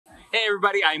Hey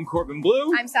everybody, I'm Corbin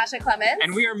Bleu. I'm Sasha Clements.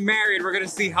 And we are married. We're gonna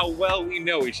see how well we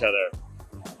know each other.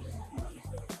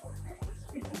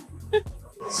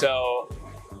 So,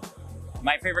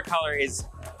 my favorite color is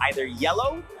either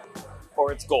yellow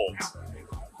or it's gold.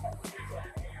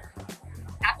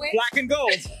 Black and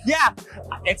gold. Yeah,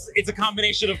 it's a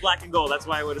combination of black and gold. That's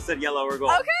why I would have said yellow or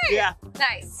gold. Okay. Yeah.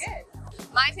 Nice. Good.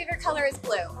 My favorite color is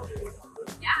blue.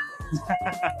 Yeah.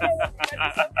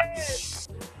 That's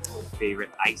so good.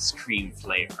 Favorite ice cream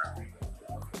flavor.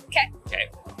 Okay. Okay.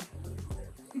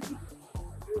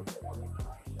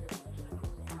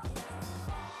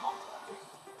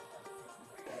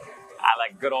 I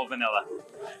like good old vanilla.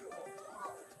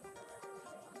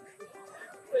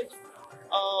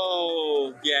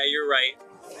 Oh, yeah, you're right.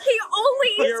 He only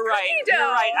eats You're right. cookie dough. You're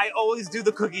right. I always do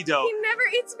the cookie dough. He never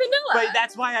eats vanilla. But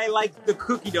that's why I like the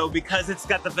cookie dough, because it's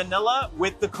got the vanilla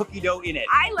with the cookie dough in it.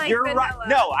 I like You're vanilla. right.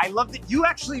 No, I love that. You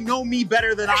actually know me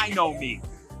better than I know me.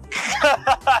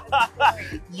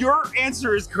 Your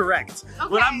answer is correct.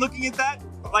 Okay. When I'm looking at that,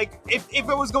 like if it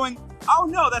was going, oh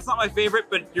no, that's not my favorite,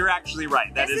 but you're actually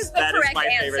right. That This is is the correct my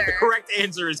favorite. answer. The correct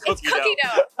answer is cookie It's cookie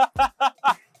dough.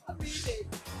 Amazing.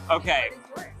 Okay.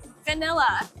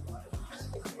 Vanilla.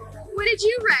 What did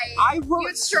you write? I wrote You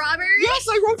had strawberry? Yes,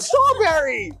 I wrote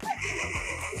strawberry.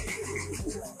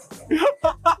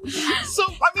 So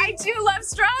I mean, I do love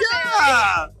strawberry.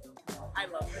 yeah. I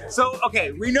love it. So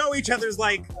okay, we know each other's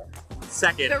like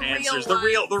second The real answers. one.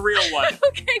 The real one.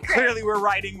 Okay, great. Clearly, we're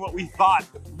writing what we thought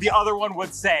the other one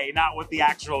would say, not what the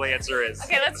actual answer is.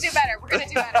 Okay, let's do better. We're gonna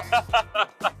do better.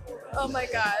 Oh my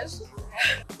gosh.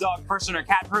 Dog person or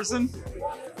cat person?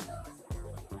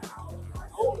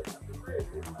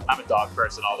 I'm a dog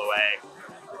person all the way.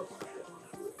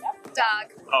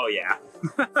 Dog. Oh yeah,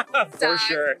 for Dog.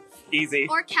 sure, easy.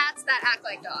 Or cats that act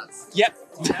like dogs. Yep.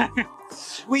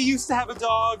 We used to have a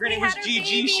dog. Her We name was had a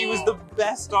Gigi. She was baby. the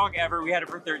best dog ever. We had her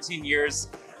for 13 years.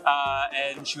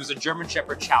 And she was a German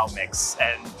Shepherd Chow mix,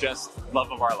 and just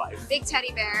love of our life. Big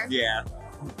teddy bear. Yeah.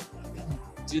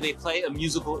 Do they play a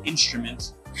musical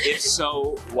instrument? If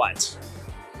so, what?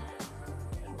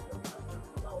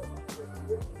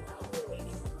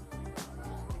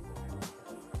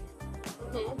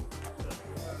 Mhm.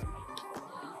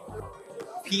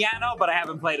 Piano, but I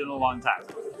haven't played in a long time.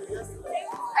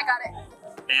 I got it.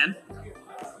 And?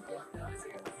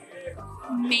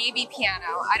 Maybe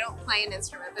piano. I don't play an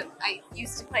instrument, but I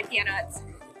used to play piano at...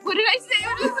 What did I say?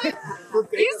 What did I say? I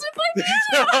used to play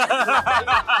piano!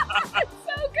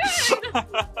 So good!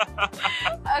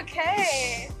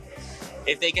 Okay.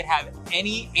 If they could have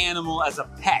any animal as a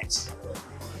pet,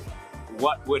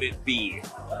 what would it be?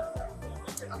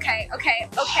 Okay.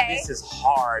 This is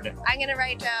hard. I'm gonna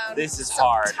write down This is some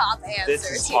hard. top answers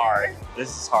This is here. hard. This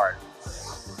is hard.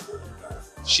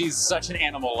 She's such an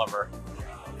animal lover.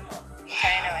 Okay,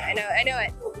 I know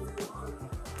it.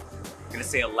 I'm gonna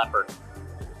say a leopard.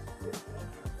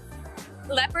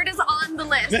 Leopard is on the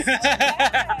list.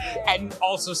 And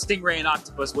also stingray and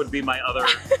octopus would be my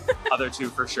other two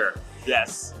for sure.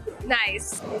 Yes.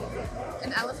 Nice.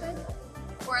 An elephant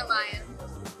or a lion,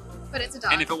 but it's a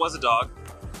dog. And if it was a dog,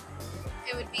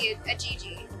 It would be a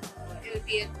Gigi. It would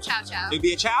be a Chow Chow. it'd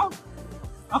be a chow?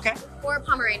 Okay. Or a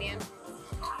Pomeranian.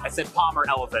 I said palm or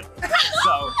elephant.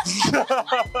 So.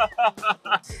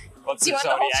 What's Do you the want the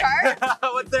whole zodiac?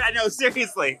 What's the, I know,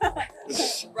 seriously.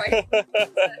 Right.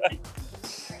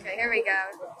 Okay, here we go.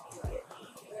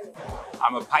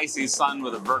 I'm a Pisces sun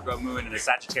with a Virgo moon and a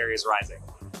Sagittarius rising.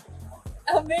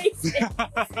 Amazing.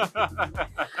 I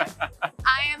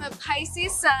am a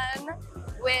Pisces sun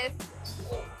with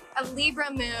a Libra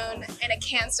moon and a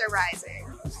Cancer rising.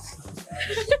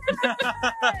 It's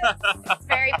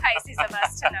very Pisces of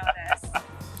us to know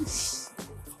this.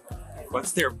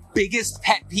 What's their biggest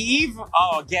pet peeve?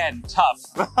 Oh, again, tough.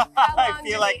 How I long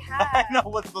feel do like we have? I know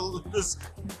what this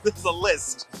is a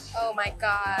list. Oh my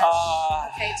gosh.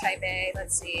 Okay, type A.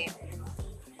 Let's see.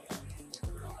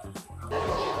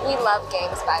 We love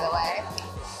games, by the way.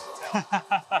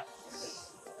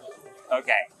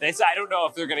 Okay, I don't know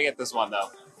if they're gonna get this one though,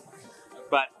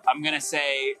 but I'm gonna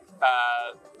say.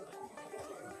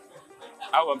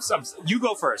 You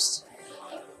go first.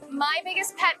 My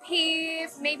biggest pet peeve,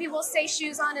 maybe we'll say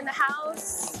shoes on in the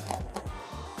house,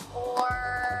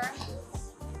 or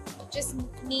just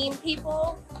mean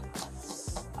people.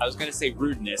 I was gonna say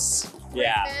rudeness.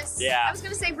 Yeah. Rudeness. Yeah. I was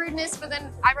gonna say rudeness, but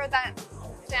then I wrote that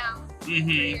down. Mm-hmm.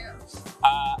 For you.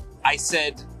 I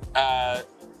said,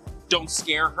 don't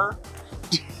scare her.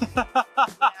 No.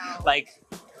 Like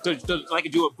do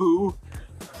a boo,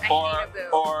 I hate a boo.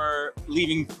 or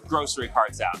leaving grocery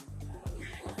carts out,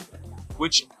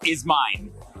 which is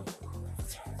mine.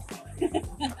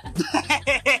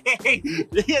 Okay.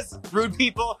 Yes. Rude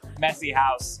people, messy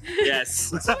house.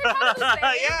 Yes. So we're kind of the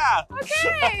same. Yeah.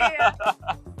 Okay.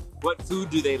 What food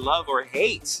do they love or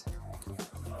hate?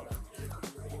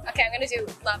 Okay, I'm gonna do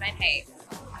love and hate.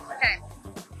 Okay.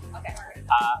 Okay.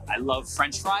 I love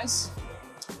French fries,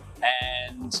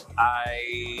 and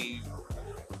I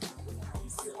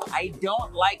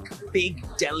don't like big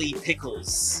deli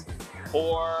pickles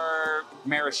or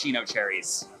maraschino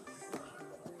cherries.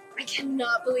 I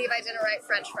cannot believe I didn't write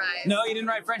French fries. No, you didn't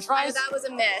write French fries? That was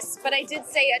a miss, but I did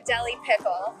say a deli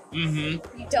pickle.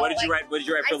 Mm-hmm. You don't What did you write? What did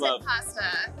you write for love? I said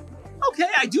pasta. Okay,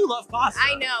 I do love pasta.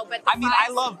 I know, but I mean,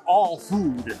 I love all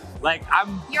food. Like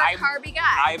You're a carby guy.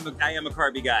 I am a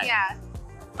carby guy. Yeah.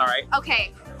 All right.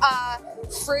 Okay.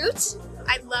 Fruit.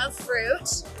 I love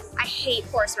fruit. I hate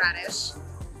horseradish.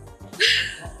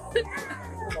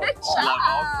 Love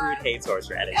all fruit, hates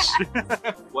horseradish.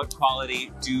 What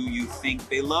quality do you think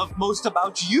they love most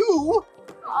about you?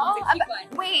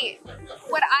 Wait,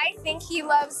 what I think he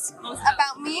loves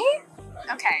about me?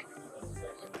 Okay.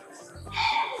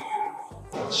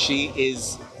 She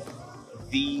is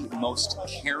the most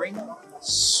caring,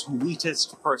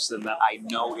 sweetest person that I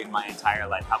know in my entire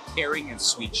life. How caring and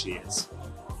sweet she is.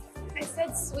 I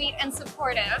said sweet and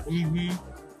supportive. Mm-hmm.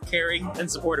 Caring and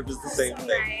supportive is the same thing.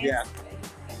 Nice. Yeah.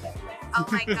 Oh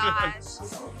my gosh.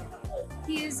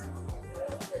 He's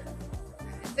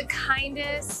the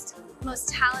kindest, most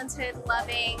talented,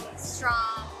 loving,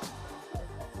 strong,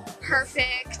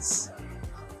 perfect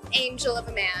angel of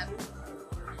a man.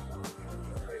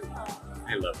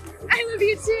 I love you. I love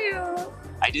you too.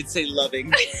 I did say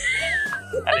loving,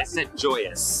 and I said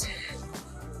joyous.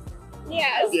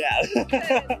 Yes. Yeah.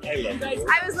 I love you.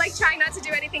 I was like trying not to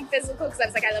do anything physical because I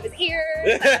was like, I love his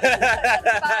ears.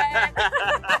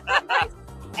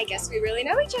 I guess we really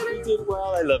know each other. You did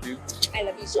well. I love you. I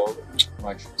love you so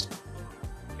much.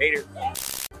 Hater.